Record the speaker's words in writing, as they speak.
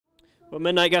Well,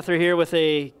 Midnight Guthrie here with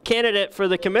a candidate for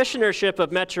the commissionership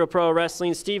of Metro Pro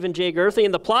Wrestling, Stephen J. Girthy,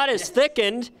 and the plot is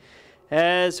thickened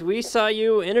as we saw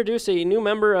you introduce a new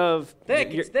member of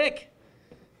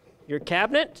your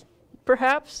cabinet,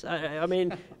 perhaps. I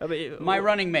mean, my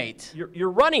running mate, your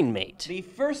running mate, the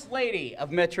first lady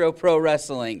of Metro Pro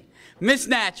Wrestling, Miss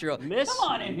Natural. Come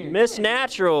on in here. Miss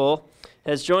Natural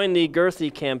has joined the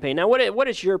Girthy campaign. Now, what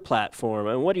is your platform,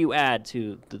 and what do you add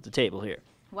to the table here?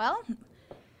 Well,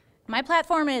 my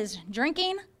platform is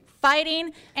drinking,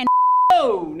 fighting, and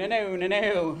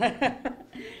No.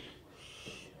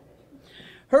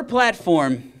 Her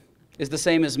platform is the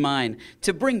same as mine,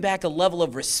 to bring back a level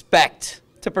of respect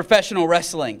to professional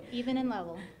wrestling. even in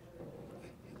level.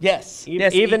 Yes.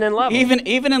 Even in level.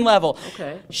 Even in level.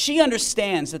 Okay. She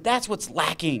understands that that's what's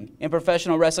lacking in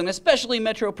professional wrestling, especially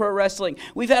Metro Pro Wrestling.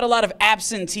 We've had a lot of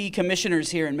absentee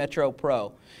commissioners here in Metro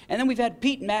Pro. And then we've had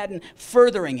Pete Madden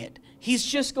furthering it. He's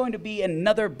just going to be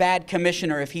another bad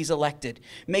commissioner if he's elected,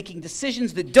 making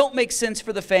decisions that don't make sense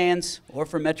for the fans or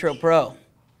for Metro Pro.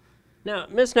 Now,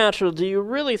 Miss Natural, do you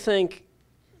really think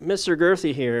Mr.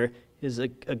 Girthy here is a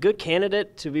good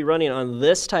candidate to be running on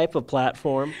this type of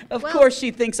platform? Of course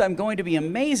she thinks I'm going to be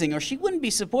amazing, or she wouldn't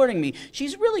be supporting me.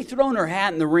 She's really thrown her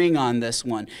hat in the ring on this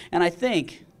one. And I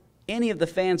think any of the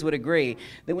fans would agree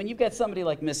that when you've got somebody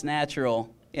like Miss Natural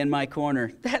in my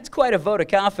corner, that's quite a vote of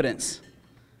confidence.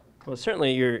 Well,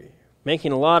 certainly you're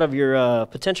making a lot of your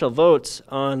potential votes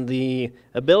on the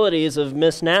abilities of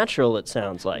Miss Natural, it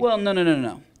sounds like. Well,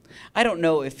 no. I don't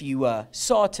know if you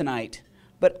saw tonight,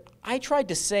 but I tried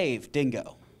to save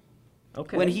Dingo.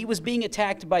 Okay. When he was being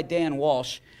attacked by Dan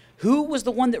Walsh, who was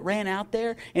the one that ran out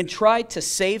there and tried to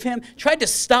save him, tried to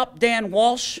stop Dan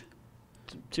Walsh?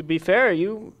 To be fair,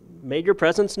 you made your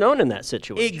presence known in that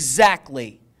situation.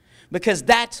 Exactly. Because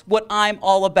that's what I'm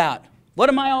all about. What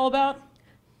am I all about?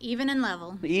 Even in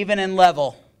level. Even in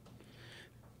level.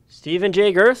 Stephen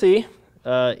J. Girthy,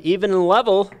 even in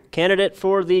level candidate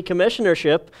for the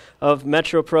commissionership of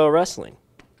Metro Pro Wrestling.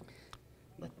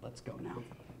 Let's go now.